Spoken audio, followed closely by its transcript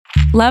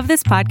Love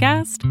this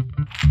podcast?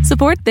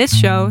 Support this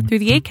show through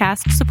the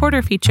Acast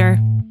supporter feature.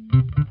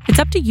 It's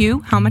up to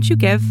you how much you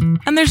give,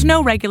 and there's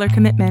no regular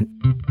commitment.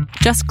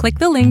 Just click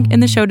the link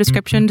in the show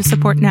description to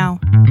support now.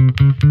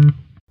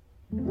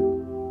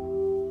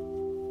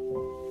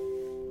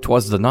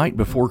 'Twas the night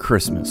before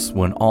Christmas,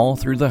 when all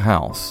through the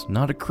house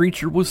not a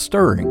creature was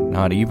stirring,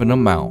 not even a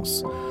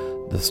mouse.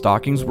 The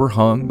stockings were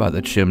hung by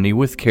the chimney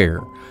with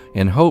care,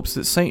 in hopes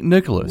that St.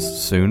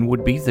 Nicholas soon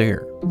would be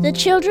there. The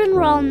children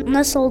were all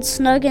nestled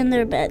snug in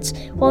their beds,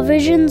 while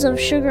visions of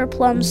sugar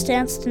plums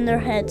danced in their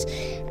heads,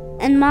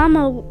 and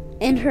Mama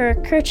in her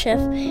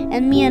kerchief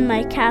and me in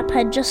my cap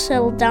had just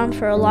settled down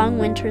for a long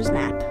winter's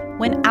nap.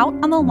 When out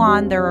on the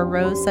lawn there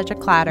arose such a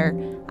clatter,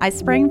 I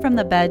sprang from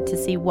the bed to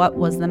see what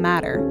was the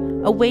matter.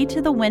 Away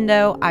to the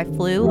window I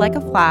flew like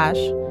a flash,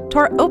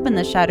 tore open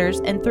the shutters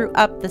and threw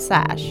up the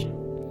sash.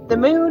 The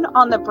moon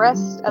on the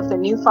breast of the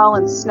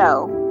new-fallen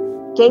snow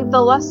gave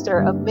the luster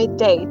of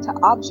midday to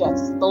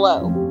objects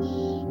below,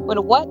 when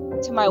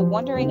what to my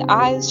wondering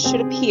eyes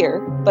should appear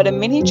but a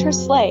miniature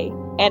sleigh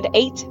and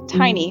 8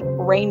 tiny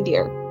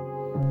reindeer.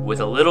 With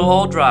a little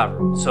old driver,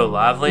 so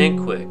lively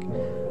and quick,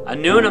 I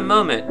knew in a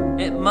moment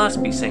it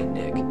must be St.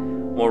 Nick.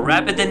 More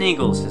rapid than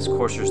eagles his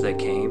coursers they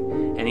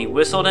came, and he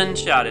whistled and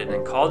shouted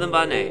and called them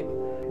by name.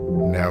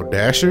 Now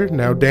Dasher,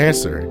 now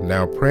Dancer,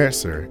 now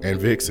Prancer and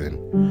Vixen,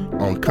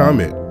 on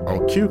Comet,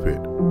 on Cupid,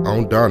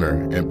 on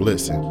Donner and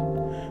Blitzen,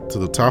 to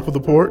the top of the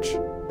porch,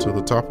 to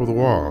the top of the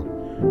wall.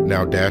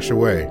 Now dash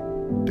away,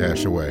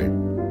 dash away,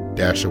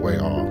 dash away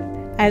all.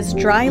 As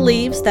dry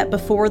leaves that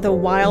before the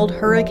wild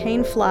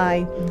hurricane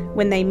fly,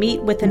 when they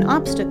meet with an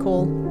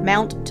obstacle,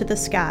 mount to the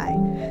sky.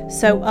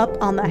 So up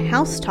on the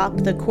housetop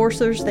the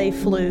coursers they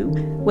flew,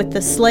 with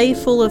the sleigh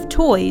full of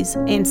toys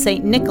and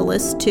St.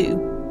 Nicholas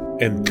too.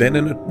 And then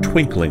in a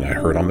twinkling I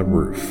heard on the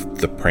roof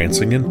the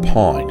prancing and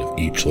pawing of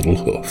each little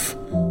hoof.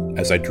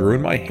 As I drew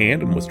in my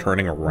hand and was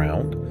turning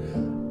around,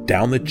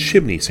 down the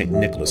chimney St.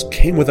 Nicholas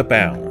came with a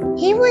bound.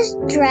 He was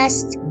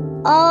dressed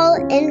all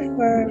in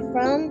fur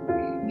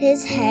from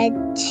his head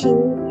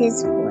to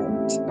his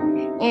foot,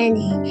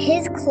 and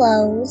his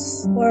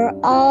clothes were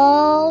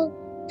all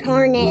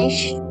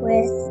tarnished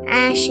with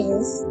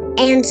ashes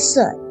and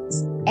soot.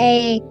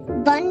 A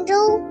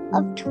bundle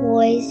of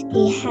toys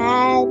he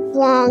had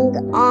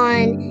flung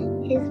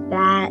on his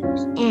back,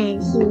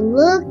 and he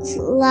looked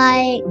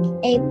like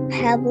a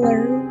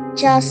peddler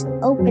just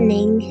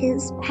opening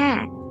his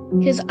pack.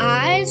 His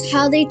eyes,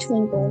 how they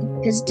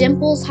twinkled, his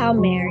dimples, how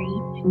merry.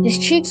 His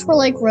cheeks were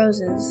like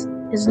roses,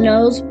 his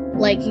nose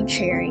like a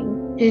cherry.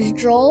 His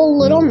droll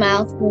little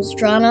mouth was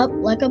drawn up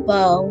like a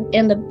bow,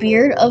 and the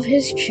beard of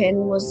his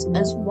chin was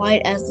as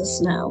white as the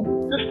snow.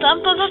 The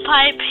stump of a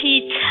pipe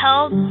he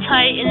held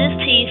tight in his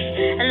teeth,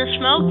 and the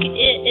smoke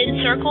it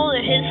encircled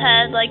his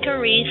head like a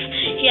wreath.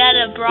 He had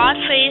a broad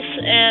face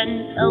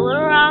and a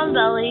little round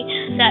belly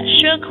that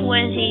shook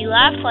when he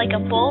laughed like a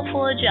bowl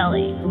full of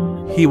jelly.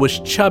 He was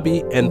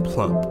chubby and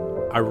plump,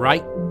 a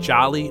right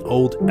jolly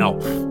old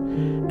elf,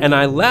 and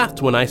I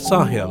laughed when I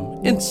saw him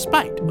in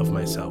spite of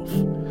myself.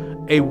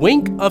 A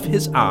wink of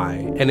his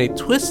eye and a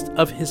twist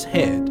of his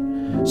head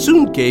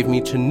soon gave me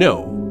to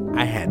know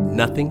I had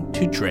nothing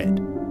to dread.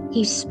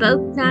 He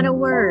spoke not a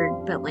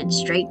word, but went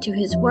straight to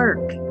his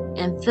work,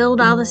 and filled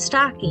all the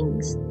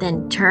stockings,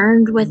 then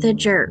turned with a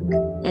jerk,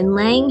 and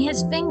laying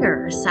his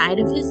finger aside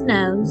of his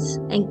nose,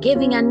 and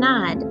giving a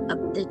nod,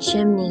 up the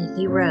chimney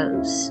he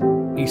rose.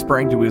 He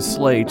sprang to his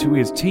sleigh, to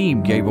his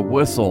team gave a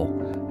whistle,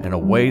 and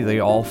away they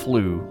all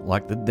flew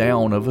like the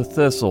down of a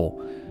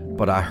thistle.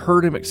 But I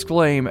heard him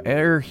exclaim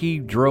ere he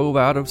drove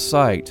out of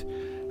sight,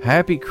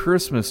 "Happy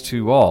Christmas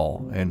to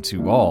all, and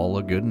to all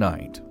a good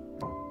night."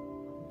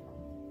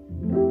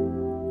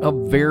 A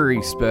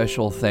very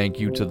special thank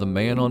you to the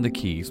man on the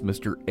keys,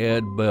 Mr.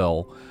 Ed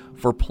Bell,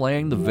 for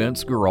playing the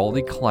Vince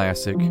Guaraldi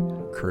classic,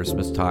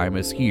 Christmas Time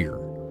is Here.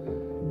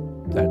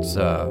 That's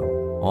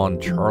on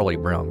Charlie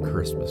Brown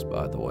Christmas,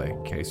 by the way,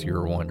 in case you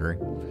were wondering.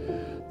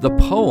 The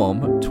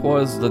poem,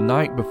 'Twas the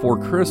Night Before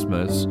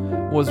Christmas,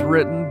 was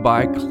written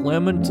by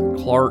Clement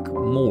Clark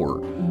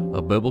Moore,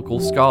 a biblical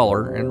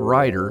scholar and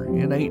writer,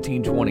 in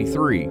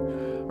 1823.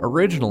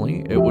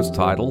 Originally, it was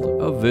titled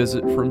A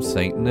Visit from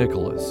St.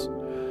 Nicholas.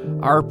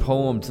 Our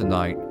poem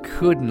tonight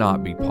could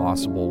not be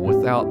possible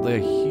without the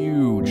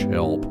huge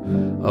help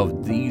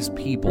of these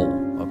people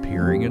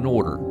appearing in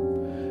order: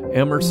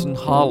 Emerson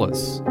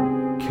Hollis,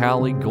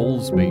 Callie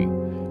Goldsby,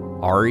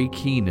 Ari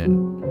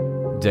Keenan,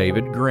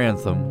 David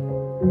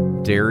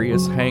Grantham,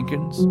 Darius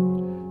Hankins,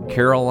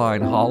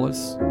 Caroline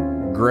Hollis,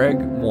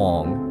 Greg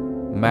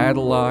Wong,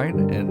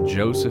 Madeline and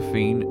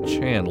Josephine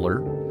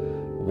Chandler,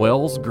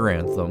 Wells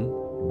Grantham,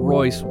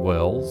 Royce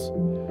Wells,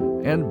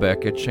 and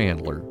Becca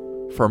Chandler.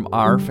 From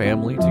our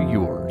family to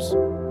yours,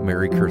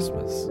 Merry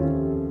Christmas.